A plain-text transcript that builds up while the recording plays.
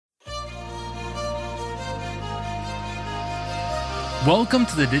Welcome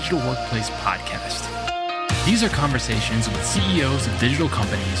to the Digital Workplace Podcast. These are conversations with CEOs of digital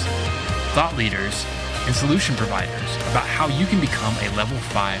companies, thought leaders, and solution providers about how you can become a level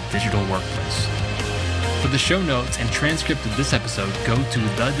 5 digital workplace. For the show notes and transcript of this episode, go to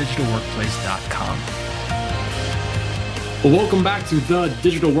thedigitalworkplace.com. Well, welcome back to the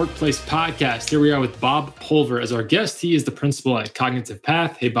Digital Workplace Podcast. Here we are with Bob Pulver as our guest. He is the principal at Cognitive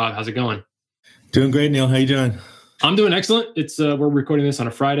Path. Hey, Bob, how's it going? Doing great, Neil. How you doing? I'm doing excellent. It's we're recording this on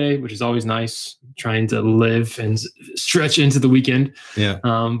a Friday, which is always nice. Trying to live and stretch into the weekend. Yeah.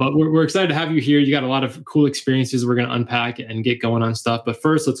 But we're excited to have you here. You got a lot of cool experiences we're going to unpack and get going on stuff. But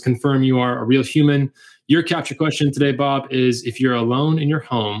first, let's confirm you are a real human. Your capture question today, Bob, is if you're alone in your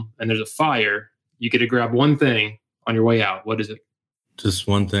home and there's a fire, you get to grab one thing on your way out. What is it? Just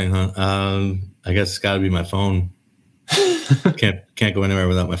one thing, huh? I guess it's got to be my phone. Can't go anywhere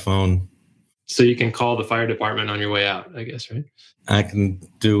without my phone. So you can call the fire department on your way out, I guess, right? I can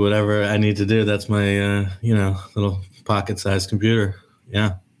do whatever I need to do. That's my, little pocket-sized computer.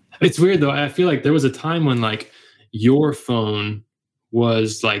 Yeah. It's weird, though. I feel like there was a time when, like, your phone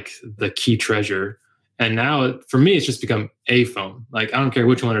was, like, the key treasure. And now, for me, it's just become a phone. Like, I don't care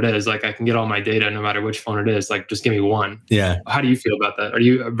which one it is. Like, I can get all my data no matter which phone it is. Like, just give me one. Yeah. How do you feel about that? Are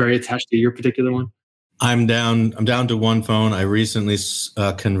you very attached to your particular one? I'm down to one phone. I recently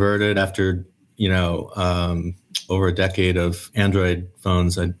converted after over a decade of Android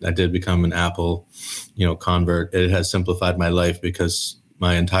phones. I did become an Apple, convert. It has simplified my life because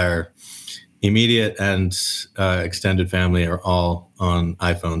my entire immediate and extended family are all on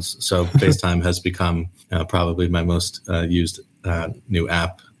iPhones. So FaceTime has become probably my most used new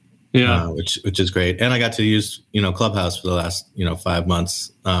app. Yeah, which is great. And I got to use, Clubhouse for the last, 5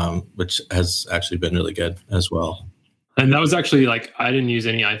 months, which has actually been really good as well. And that was actually I didn't use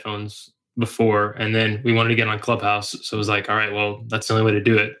any iPhones before, and then we wanted to get on Clubhouse, so it was like, all right, well, that's the only way to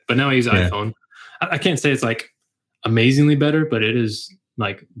do it. But now I use iPhone. I can't say it's amazingly better, but it is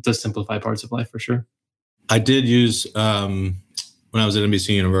it does simplify parts of life for sure. I did use when I was at NBC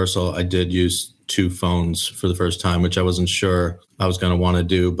Universal, I did use two phones for the first time, which I wasn't sure I was going to want to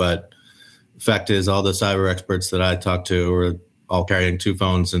do. But the fact is, all the cyber experts that I talked to were all carrying two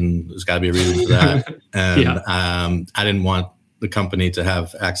phones, and there's got to be a reason for that. And I didn't want the company to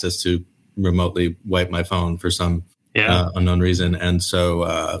have access to remotely wipe my phone for some unknown reason. And so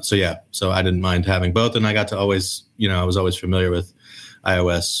I didn't mind having both. And I got to always, I was always familiar with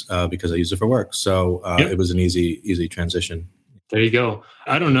iOS because I use it for work. So it was an easy transition. There you go.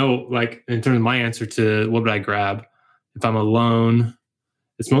 I don't know, in terms of my answer to what would I grab if I'm alone,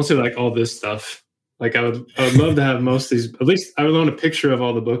 it's mostly all this stuff. I would love to have most of these, at least I would want a picture of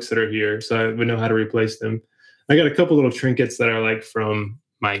all the books that are here so I would know how to replace them. I got a couple little trinkets that are from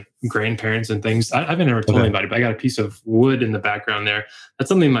my grandparents and things. I haven't ever told anybody, but I got a piece of wood in the background there. That's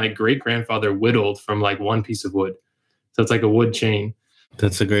something my great-grandfather whittled from one piece of wood. So it's like a wood chain.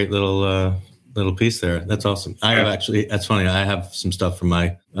 That's a great little piece there. That's awesome. I have actually, that's funny. I have some stuff from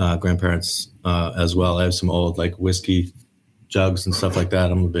my grandparents as well. I have some old whiskey jugs and stuff like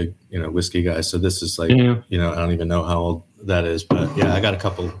that. I'm a big, whiskey guy. So this is I don't even know how old that is, but yeah, I got a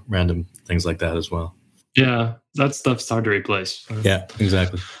couple random things like that as well. Yeah, that stuff's hard to replace. Yeah,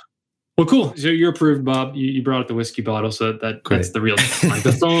 exactly. Well, cool. So you're approved, Bob. You brought up the whiskey bottle, so that's the real thing.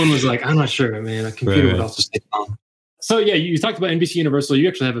 The phone was I'm not sure. I mean, a computer would also stay phone. So yeah, you talked about NBC Universal. You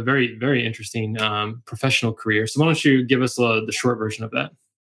actually have a very, very interesting professional career. So why don't you give us the short version of that?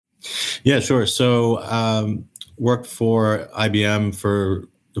 Yeah, sure. So worked for IBM for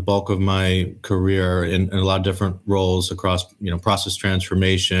the bulk of my career in a lot of different roles across, process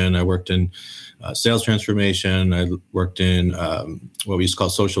transformation. I worked in sales transformation. I worked in what we used to call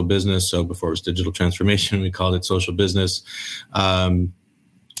social business. So before it was digital transformation, we called it social business. And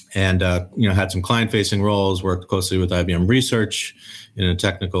had some client-facing roles, worked closely with IBM Research in a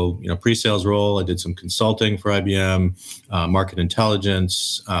technical, pre-sales role. I did some consulting for IBM, market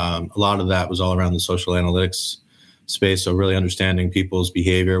intelligence. A lot of that was all around the social analytics space. So really understanding people's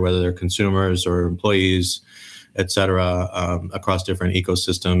behavior, whether they're consumers or employees, et cetera, across different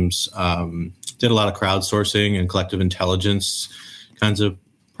ecosystems. Did a lot of crowdsourcing and collective intelligence kinds of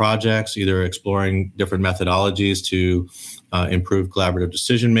projects, either exploring different methodologies to improve collaborative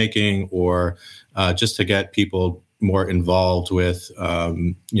decision-making or just to get people more involved with,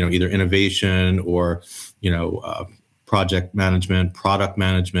 either innovation or, project management, product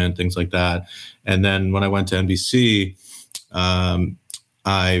management, things like that. And then when I went to NBC,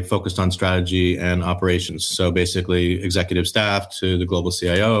 I focused on strategy and operations. So basically executive staff to the global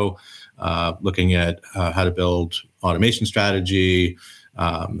CIO, looking at how to build automation strategy,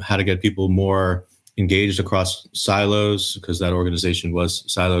 how to get people more engaged across silos, because that organization was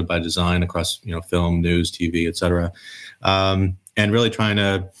siloed by design across, film, news, TV, et cetera. And really trying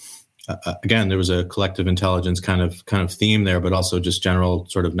to, again, there was a collective intelligence kind of theme there, but also just general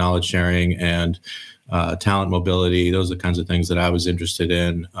sort of knowledge sharing and talent mobility. Those are the kinds of things that I was interested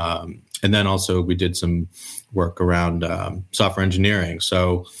in. And then also we did some work around software engineering.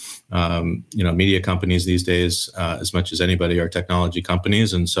 So, media companies these days, as much as anybody, are technology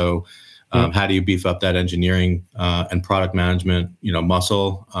companies. And so how do you beef up that engineering and product management,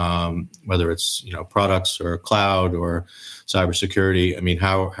 muscle, whether it's, products or cloud or cybersecurity? I mean,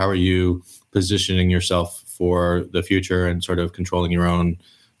 how are you positioning yourself for the future and sort of controlling your own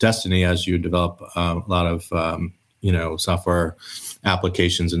destiny as you develop a lot of, software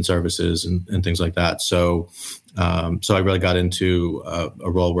applications and services and things like that. So I really got into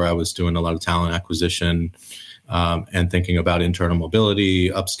a role where I was doing a lot of talent acquisition, and thinking about internal mobility,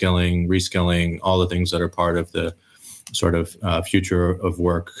 upskilling, reskilling, all the things that are part of the sort of future of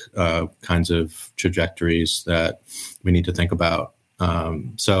work kinds of trajectories that we need to think about.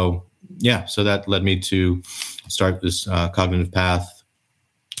 So that led me to start this Cognitive Path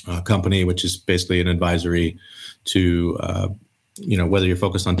company, which is basically an advisory to, whether you're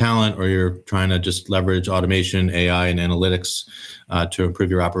focused on talent or you're trying to just leverage automation, AI, and analytics to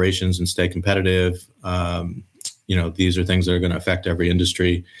improve your operations and stay competitive. These are things that are going to affect every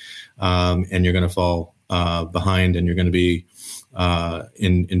industry, and you're going to fall behind, and you're going to be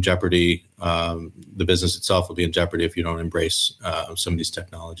in jeopardy. The business itself will be in jeopardy if you don't embrace some of these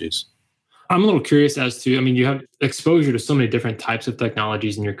technologies. I'm a little curious as to, you have exposure to so many different types of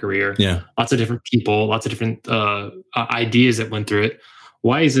technologies in your career. Yeah. Lots of different people, lots of different ideas that went through it.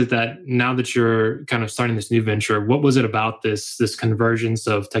 Why is it that now that you're kind of starting this new venture, what was it about this convergence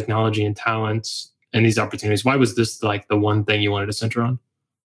of technology and talent and these opportunities? Why was this like the one thing you wanted to center on?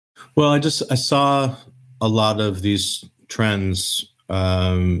 Well, I saw a lot of these trends.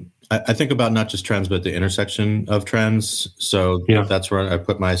 I think about not just trends, but the intersection of trends. So that's where I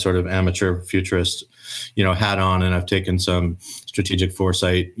put my sort of amateur futurist, hat on, and I've taken some strategic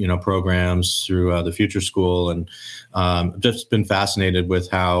foresight, programs through the Future School, and just been fascinated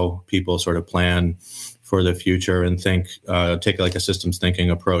with how people sort of plan for the future and think, take like a systems thinking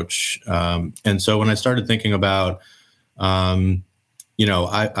approach. And so when I started thinking about, I've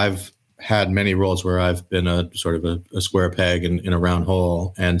had many roles where I've been a sort of a square peg in a round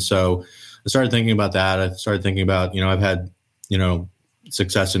hole. And so I started thinking about that. I started thinking about, I've had,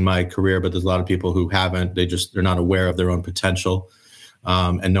 success in my career, but there's a lot of people who haven't. They're not aware of their own potential.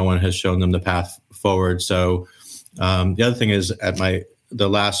 And no one has shown them the path forward. So the other thing is the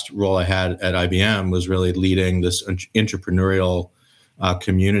last role I had at IBM was really leading this entrepreneurial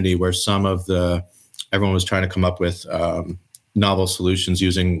community where everyone was trying to come up with novel solutions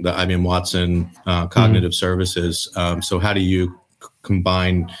using the IBM Watson cognitive services. So how do you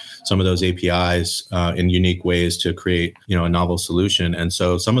combine some of those APIs in unique ways to create, a novel solution? And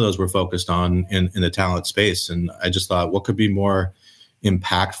so some of those were focused on in the talent space. And I just thought, what could be more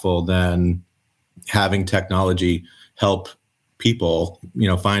impactful than having technology help people,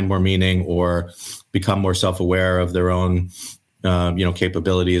 find more meaning or become more self-aware of their own,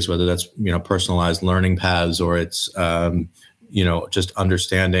 capabilities, whether that's, personalized learning paths or it's, just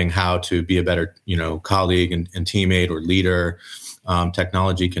understanding how to be a better, colleague and teammate or leader.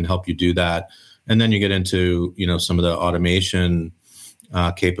 Technology can help you do that. And then you get into, some of the automation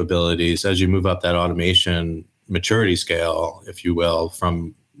capabilities as you move up that automation maturity scale, if you will,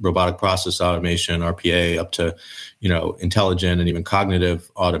 from robotic process automation, RPA, up to, intelligent and even cognitive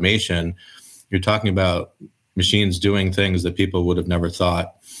automation. You're talking about machines doing things that people would have never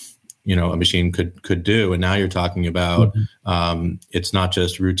thought a machine could do. And now you're talking about it's not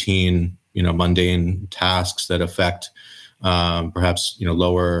just routine, mundane tasks that affect perhaps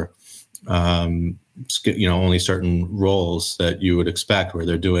lower only certain roles that you would expect where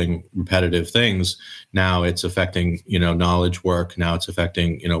they're doing repetitive things. Now it's affecting knowledge work. Now it's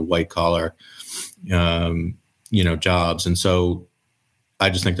affecting white collar jobs. And so I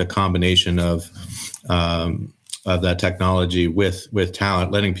just think the combination of that technology with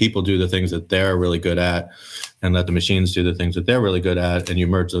talent, letting people do the things that they're really good at and let the machines do the things that they're really good at. And you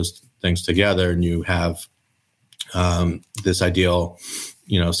merge those things together and you have this ideal,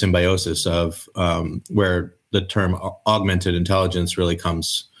 symbiosis of where the term augmented intelligence really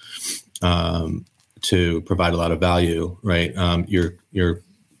comes to provide a lot of value, right? You're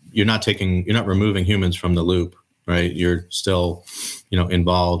not removing humans from the loop, right? You're still,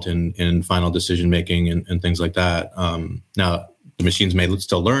 involved in final decision making and things like that. Now, the machines may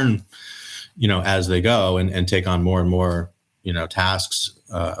still learn, as they go and take on more and more tasks.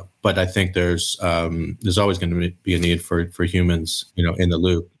 But I think there's always going to be a need for humans, in the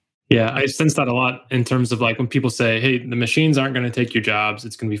loop. Yeah, I sense that a lot in terms of like when people say, hey, the machines aren't going to take your jobs.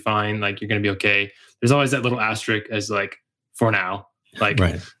 It's going to be fine. Like you're going to be okay. There's always that little asterisk as like, for now, like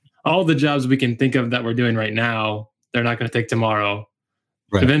Right. all the jobs we can think of that we're doing right now, they're not going to take tomorrow.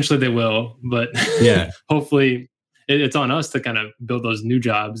 Right. Eventually they will, but yeah, hopefully it's on us to kind of build those new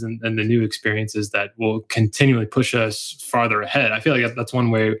jobs and the new experiences that will continually push us farther ahead. I feel like that's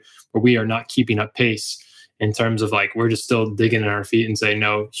one way where we are not keeping up pace in terms of like, we're just still digging in our feet and saying,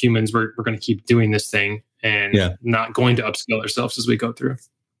 no, humans, we're going to keep doing this thing and not going to upskill ourselves as we go through.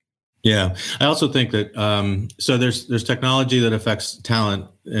 Yeah. I also think that, so there's technology that affects talent,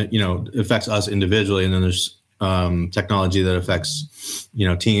 affects us individually. And then there's technology that affects,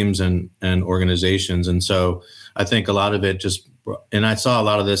 teams and organizations. And so I think a lot of it and I saw a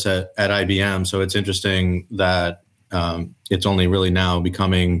lot of this at IBM. So it's interesting that it's only really now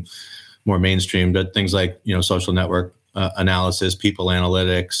becoming more mainstream, but things like, social network analysis, people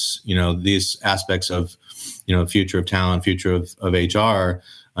analytics, these aspects of, future of talent, future of HR.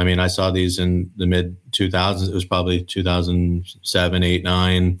 I mean, I saw these in the mid 2000s. It was probably 2007, 8,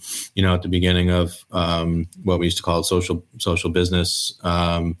 9, at the beginning of what we used to call social business,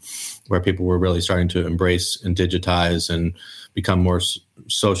 where people were really starting to embrace and digitize and become more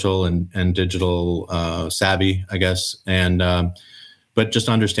social and digital savvy, I guess. And but just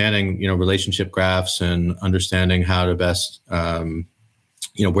understanding, relationship graphs and understanding how to best,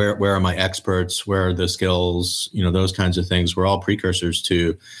 where are my experts? Where are the skills? Those kinds of things were all precursors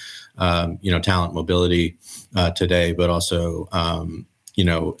to, talent mobility today, but also,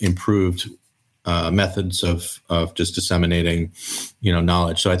 improved methods of just disseminating,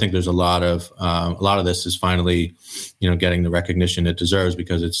 knowledge. So I think there's a lot of this is finally, getting the recognition it deserves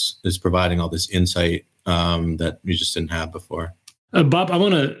because it's providing all this insight that we just didn't have before. Bob, I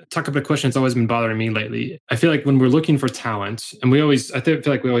want to talk about a question that's always been bothering me lately. I feel like when we're looking for talent, and feel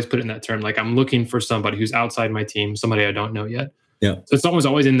like we always put it in that term, like I'm looking for somebody who's outside my team, somebody I don't know yet. Yeah. So it's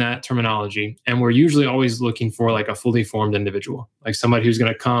always in that terminology. And we're usually always looking for like a fully formed individual, like somebody who's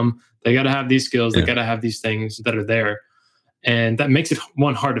going to come, they got to have these skills, they got to have these things that are there. And that makes it,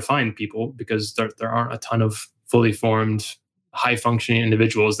 one, hard to find people because there aren't a ton of fully formed, high functioning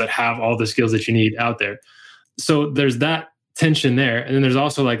individuals that have all the skills that you need out there. So there's that tension there. And then there's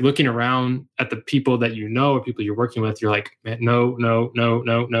also like looking around at the people that or people you're working with, you're like, man, no.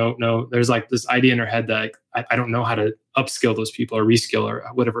 There's like this idea in our head that I don't know how to upskill those people or reskill or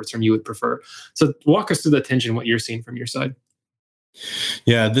whatever term you would prefer. So walk us through the tension, what you're seeing from your side.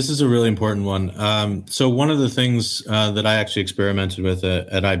 Yeah, this is a really important one. So one of the things that I actually experimented with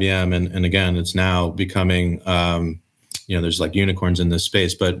at IBM, and again, it's now becoming, there's like unicorns in this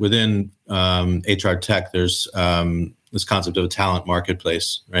space, but within HR tech, there's this concept of a talent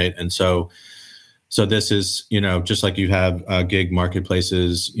marketplace, right? And so this is, just like you have gig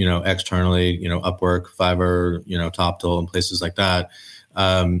marketplaces, externally, Upwork, Fiverr, TopTool, and places like that.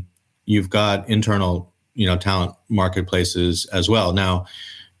 You've got internal, talent marketplaces as well. Now,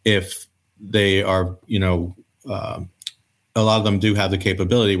 if they are, a lot of them do have the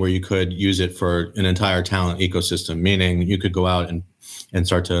capability where you could use it for an entire talent ecosystem, meaning you could go out and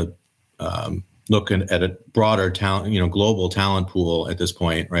start to look at a broader talent, global talent pool at this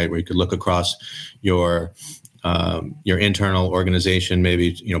point, right? Where you could look across your internal organization,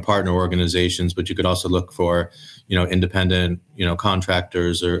 maybe, partner organizations, but you could also look for, independent,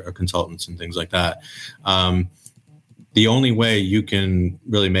 contractors or consultants and things like that. The only way you can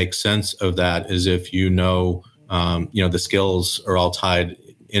really make sense of that is if the skills are all tied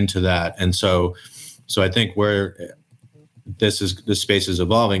into that. And so I think where this space is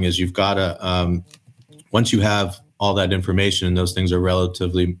evolving is you've got to, once you have all that information and those things are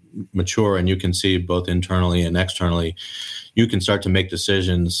relatively mature and you can see both internally and externally, you can start to make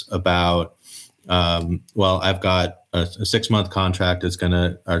decisions about, I've got a 6-month contract. It's going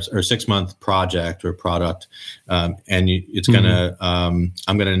to, or 6-month project or product. And it's going to, I'm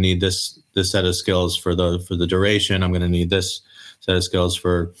going to need this set of skills for the duration. I'm going to need this set of skills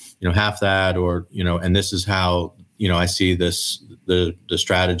for, half that, or, and this is how, I see the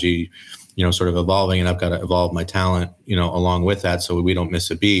strategy, sort of evolving, and I've got to evolve my talent, along with that, so we don't miss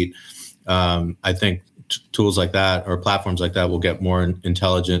a beat. I think tools like that or platforms like that will get more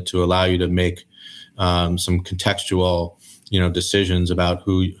intelligent to allow you to make some contextual, decisions about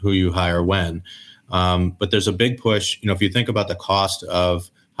who you hire when. But there's a big push, if you think about the cost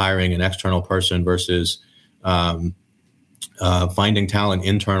of hiring an external person versus finding talent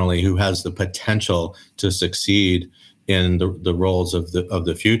internally who has the potential to succeed in the roles of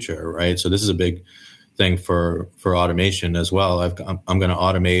the future, right? So this is a big thing for automation as well. I'm going to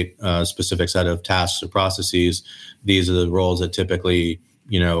automate a specific set of tasks or processes. These are the roles that typically,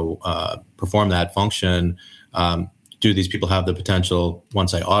 perform that function. Do these people have the potential,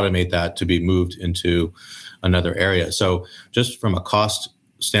 once I automate that, to be moved into another area? So just from a cost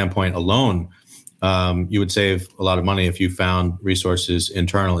standpoint alone, you would save a lot of money if you found resources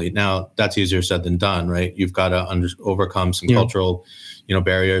internally. Now, that's easier said than done, right? You've got to overcome some cultural,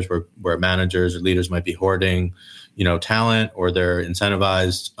 barriers where managers or leaders might be hoarding, talent, or they're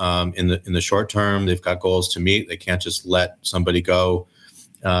incentivized in the short term. They've got goals to meet. They can't just let somebody go.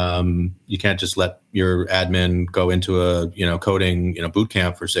 You can't just let your admin go into a coding boot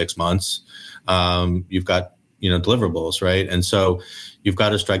camp for 6 months. You've got deliverables, right? And so you've got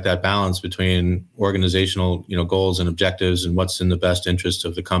to strike that balance between organizational goals and objectives and what's in the best interest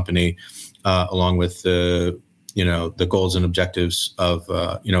of the company, along with the goals and objectives of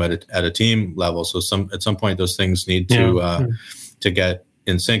at a team level. So at some point those things need to get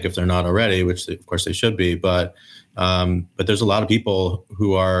in sync if they're not already, which of course they should be. But there's a lot of people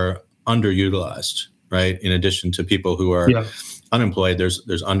who are underutilized, right? In addition to people who are unemployed, there's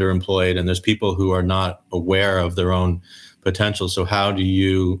underemployed, and there's people who are not aware of their own potential. So how do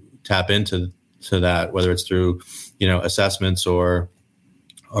you tap into that, whether it's through assessments or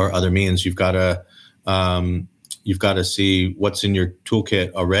other means? You've got to see what's in your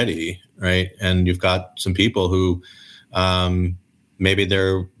toolkit already, right? And you've got some people who maybe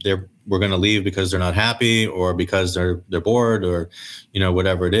we're going to leave because they're not happy, or because they're bored, or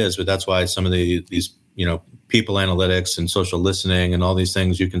whatever it is. But that's why some of these people analytics and social listening and all these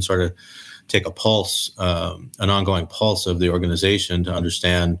things, you can sort of take a pulse, an ongoing pulse of the organization to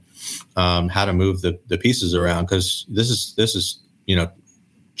understand how to move the pieces around, because this is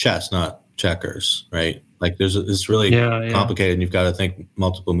chess, not checkers, right? Like it's really complicated, and you've got to think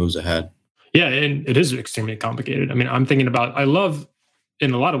multiple moves ahead. Yeah, and it is extremely complicated. I mean, I'm thinking about, I love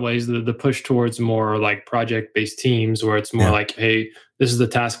in a lot of ways the push towards more like project-based teams, where it's more like, hey, this is the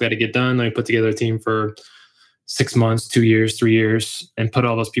task we got to get done. Let me put together a team for 6 months, 2 years, 3 years, and put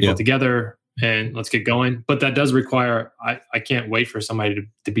all those people together and let's get going. But that does require, I can't wait for somebody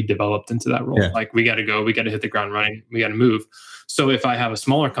to be developed into that role. Like, we got to go, we got to hit the ground running, we got to move. So if I have a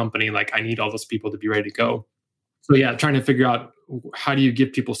smaller company, like, I need all those people to be ready to go. So trying to figure out, how do you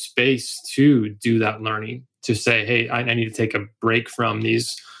give people space to do that learning, to say, hey, I need to take a break from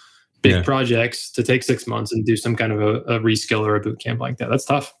these big projects to take 6 months and do some kind of a reskill or a boot camp like that. That's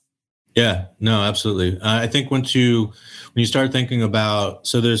tough. Yeah, no, absolutely. I think when you start thinking about,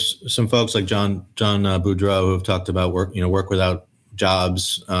 so there's some folks like John Boudreau who have talked about work without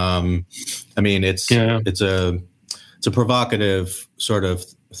jobs. I mean, it's a provocative sort of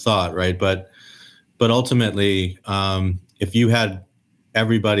thought, right? But ultimately, if you had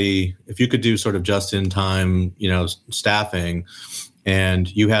everybody, if you could do sort of just in time, staffing, and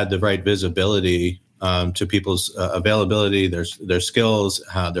you had the right visibility to people's availability, their skills,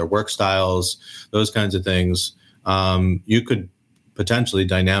 their work styles, those kinds of things, you could potentially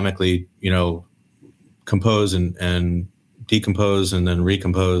dynamically, compose and decompose and then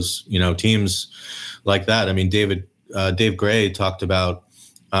recompose, teams like that. I mean, Dave Gray talked about,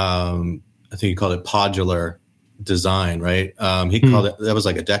 I think he called it podular design, right? He called it, that was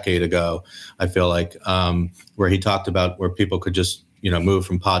like a decade ago, I feel like, where he talked about where people could just, move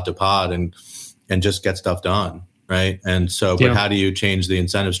from pod to pod and just get stuff done, right? And so, but how do you change the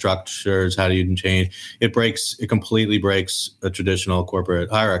incentive structures? How do you change? It completely breaks a traditional corporate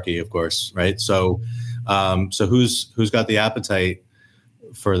hierarchy, of course, right? So who's got the appetite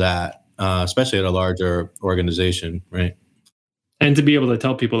for that, especially at a larger organization, right? And to be able to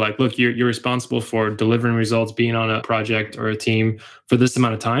tell people, like, look, you're responsible for delivering results, being on a project or a team for this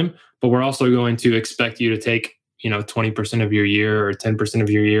amount of time, but we're also going to expect you to take, 20% of your year or 10% of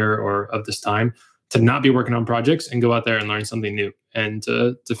your year or of this time to not be working on projects and go out there and learn something new and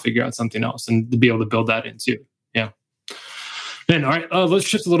to figure out something else and to be able to build that into. Yeah. Man, all right, let's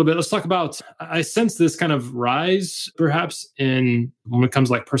shift a little bit. Let's talk about, I sense this kind of rise perhaps when it comes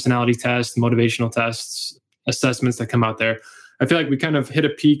to like personality tests, motivational tests, assessments that come out there. I feel like we kind of hit a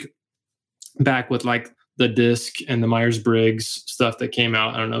peak back with like the DISC and the Myers-Briggs stuff that came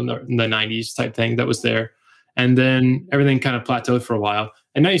out, I don't know, in the 90s type thing that was there. And then everything kind of plateaued for a while.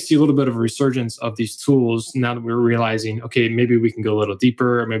 And now you see a little bit of a resurgence of these tools now that we're realizing, okay, maybe we can go a little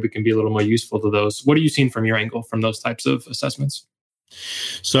deeper, or maybe we can be a little more useful to those. What are you seeing from your angle from those types of assessments?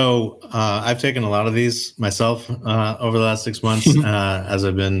 So I've taken a lot of these myself over the last 6 months as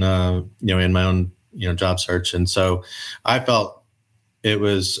I've been, in my own, job search. And so I felt it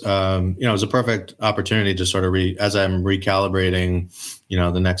was, it was a perfect opportunity to sort of as I'm recalibrating,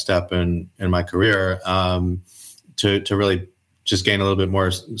 the next step in my career, to really just gain a little bit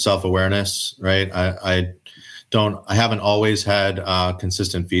more self-awareness, right? I haven't always had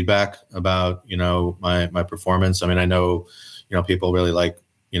consistent feedback about, my performance. I mean, I know, people really like,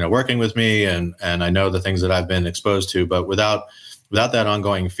 working with me, and I know the things that I've been exposed to, but without that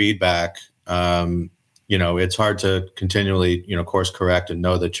ongoing feedback, it's hard to continually, course correct and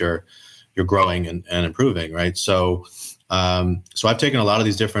know that you're growing and improving, right? So I've taken a lot of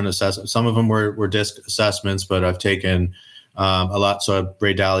these different assessments. Some of them were DISC assessments, but I've taken a lot. So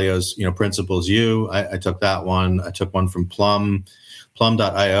Ray Dalio's, Principles U, I took that one. I took one from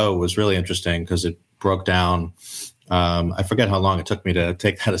Plum.io was really interesting because it broke down. I forget how long it took me to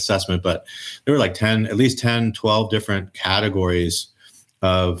take that assessment, but there were like at least 10, 12 different categories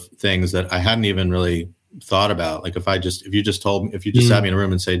of things that I hadn't even really thought about. Like if you just sat me in a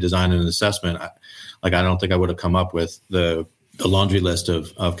room and say design an assessment, I don't think I would have come up with the laundry list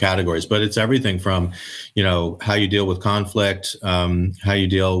of categories. But it's everything from, how you deal with conflict, how you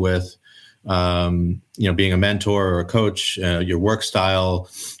deal with, being a mentor or a coach, your work style,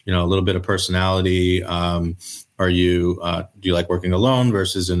 a little bit of personality. Do you like working alone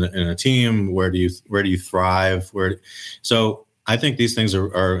versus in a team? Where do you thrive? So I think these things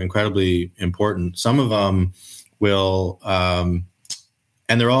are incredibly important. Some of them will, and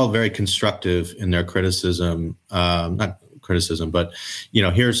they're all very constructive in their criticism, not criticism, but,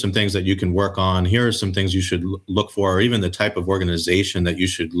 here's some things that you can work on. Here are some things you should look for, or even the type of organization that you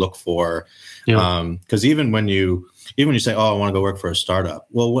should look for. Yeah. Because even when you say, oh, I want to go work for a startup.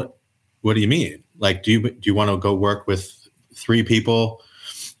 Well, what do you mean? Like, do you want to go work with 3 people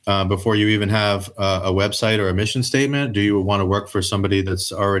before you even have a website or a mission statement? Do you want to work for somebody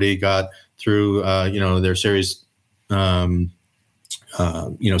that's already got through, their Series,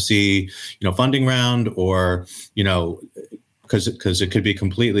 C, funding round, or, because it could be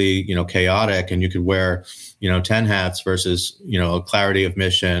completely, chaotic, and you could wear, 10 hats versus, a clarity of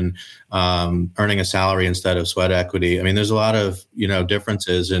mission, earning a salary instead of sweat equity. I mean, there's a lot of,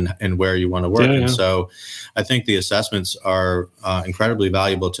 differences in where you want to work. Yeah. And so I think the assessments are incredibly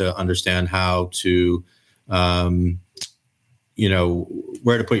valuable to understand how to, where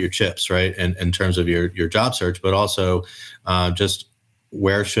to put your chips, right? In terms of your job search, but also just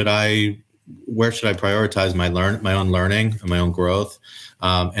where should I prioritize my own learning and my own growth?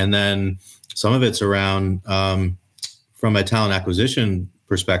 And then some of it's around, from a talent acquisition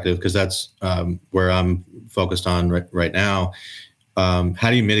perspective, because that's where I'm focused on right now. How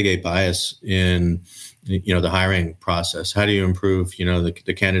do you mitigate bias in, the hiring process? How do you improve,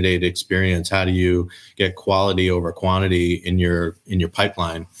 the candidate experience? How do you get quality over quantity in your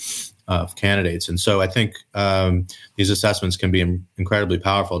pipeline of candidates? And so I think these assessments can be incredibly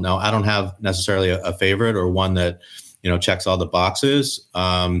powerful. Now, I don't have necessarily a favorite or one that, checks all the boxes,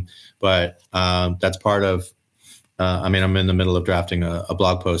 but that's part of, I'm in the middle of drafting a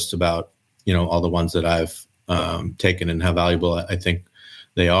blog post about, all the ones that I've taken and how valuable I think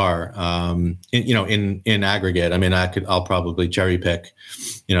they are, in aggregate. I mean, I'll probably cherry pick,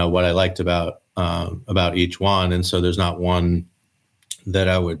 what I liked about each one. And so there's not one that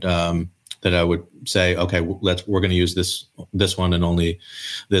I would say, okay, we're going to use this one and only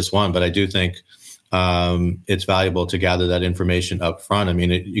this one. But I do think it's valuable to gather that information up front. I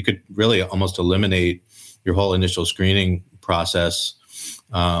mean, you could really almost eliminate your whole initial screening process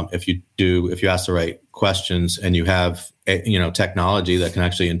if you ask the right questions and you have technology that can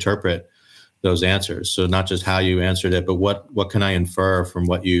actually interpret those answers. So not just how you answered it, but what can I infer from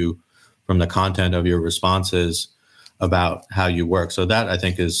the content of your responses about how you work. So that I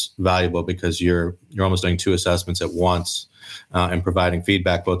think is valuable because you're almost doing 2 assessments at once and providing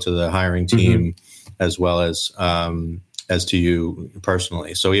feedback both to the hiring team as well as to you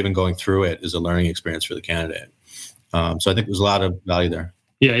personally. So even going through it is a learning experience for the candidate. So I think there's a lot of value there.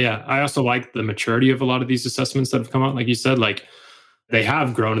 Yeah. I also like the maturity of a lot of these assessments that have come out. Like you said, like they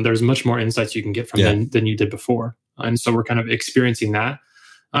have grown and there's much more insights you can get from them than you did before. And so we're kind of experiencing that.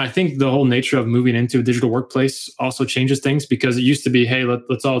 I think the whole nature of moving into a digital workplace also changes things because it used to be, hey,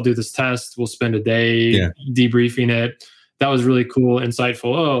 let's all do this test. We'll spend a day debriefing it. That was really cool,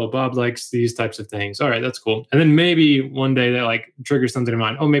 insightful. Oh, Bob likes these types of things. All right, that's cool. And then maybe one day that like triggers something in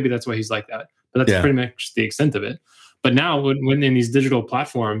mind. Oh, maybe that's why he's like that. But that's pretty much the extent of it. But now when in these digital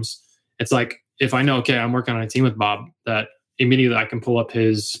platforms, it's like, if I know, okay, I'm working on a team with Bob, that immediately I can pull up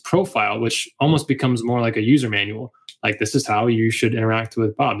his profile, which almost becomes more like a user manual. Like, this is how you should interact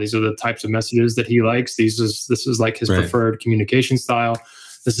with Bob. These are the types of messages that he likes. This is like his preferred communication style.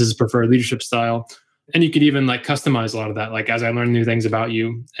 This is his preferred leadership style. And you could even like customize a lot of that, like as I learn new things about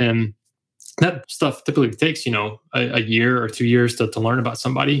you. And that stuff typically takes, a year or 2 years to learn about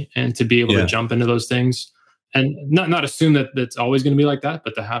somebody and to be able to jump into those things and not assume that that's always going to be like that,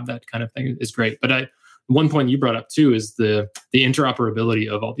 but to have that kind of thing is great. But one point you brought up too is the interoperability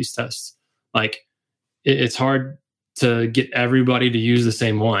of all these tests. Like it's hard to get everybody to use the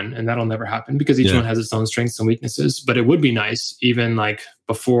same one, and that'll never happen because each one has its own strengths and weaknesses. But it would be nice, even like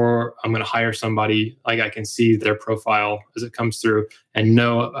before I'm going to hire somebody, like I can see their profile as it comes through and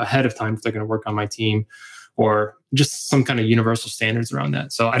know ahead of time if they're going to work on my team, or just some kind of universal standards around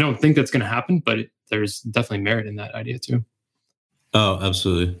that. So I don't think that's going to happen, but there's definitely merit in that idea too. Oh,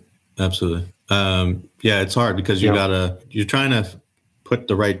 absolutely. It's hard because you're trying to put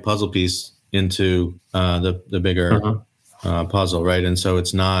the right puzzle piece into the bigger puzzle, right? And so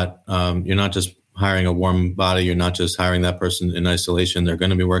it's not, you're not just hiring a warm body. You're not just hiring that person in isolation. They're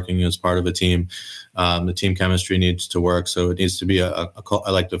going to be working as part of a team. The team chemistry needs to work. So it needs to be I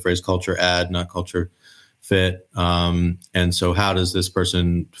like the phrase culture add, not culture fit. And so how does this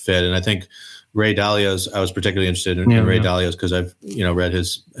person fit? And I think Ray Dalio's, I was particularly interested in Ray Dalio's because I've, read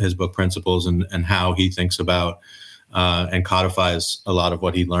his book Principles and how he thinks about and codifies a lot of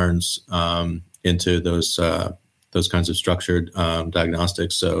what he learns into those kinds of structured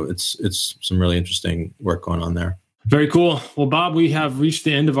diagnostics. So it's some really interesting work going on there. Very cool. Well, Bob, we have reached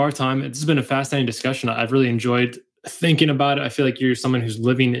the end of our time. It's been a fascinating discussion. I've really enjoyed thinking about it. I feel like you're someone who's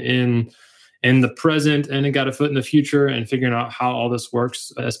living in the present and got a foot in the future and figuring out how all this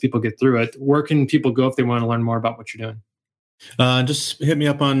works as people get through it. Where can people go if they want to learn more about what you're doing? Just hit me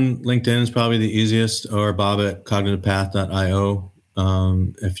up on LinkedIn is probably the easiest, or bob@cognitivepath.io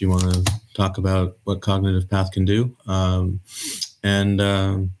if you want to talk about what Cognitive Path can do. I'm on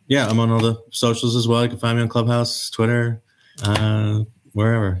all the socials as well. You can find me on Clubhouse, Twitter,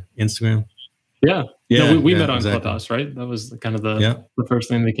 wherever, Instagram. Yeah. We met on Clubhouse, right? That was kind of the first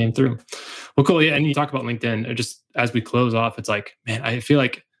thing that came through. Well, cool. Yeah. And you talk about LinkedIn, just as we close off, it's like, man, I feel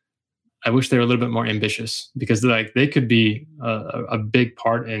like I wish they were a little bit more ambitious because they could be a big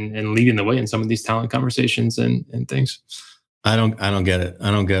part in leading the way in some of these talent conversations and things. I don't get it. I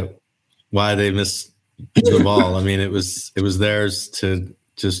don't get why they missed the ball. I mean, it was theirs to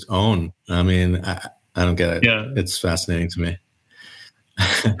just own. I mean, I don't get it. Yeah. It's fascinating to me.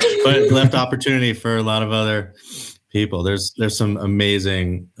 But it left opportunity for a lot of other people. There's some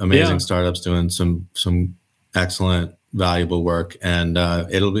amazing startups doing some excellent, valuable work, and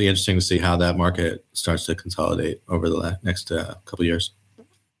it'll be interesting to see how that market starts to consolidate over the next couple of years.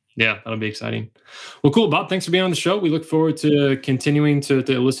 Yeah, that'll be exciting. Well, cool, Bob. Thanks for being on the show. We look forward to continuing to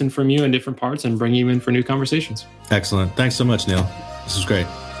listen from you in different parts and bring you in for new conversations. Excellent. Thanks so much, Neil. This is great.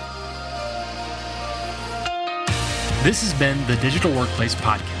 This has been the Digital Workplace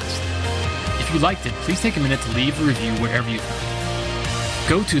Podcast. If you liked it, please take a minute to leave a review wherever you found it.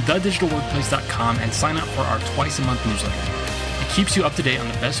 Go to thedigitalworkplace.com and sign up for our twice-a-month newsletter. It keeps you up to date on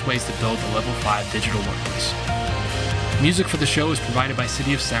the best ways to build a Level 5 digital workplace. Music for the show is provided by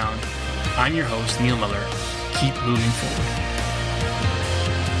City of Sound. I'm your host, Neil Miller. Keep moving forward.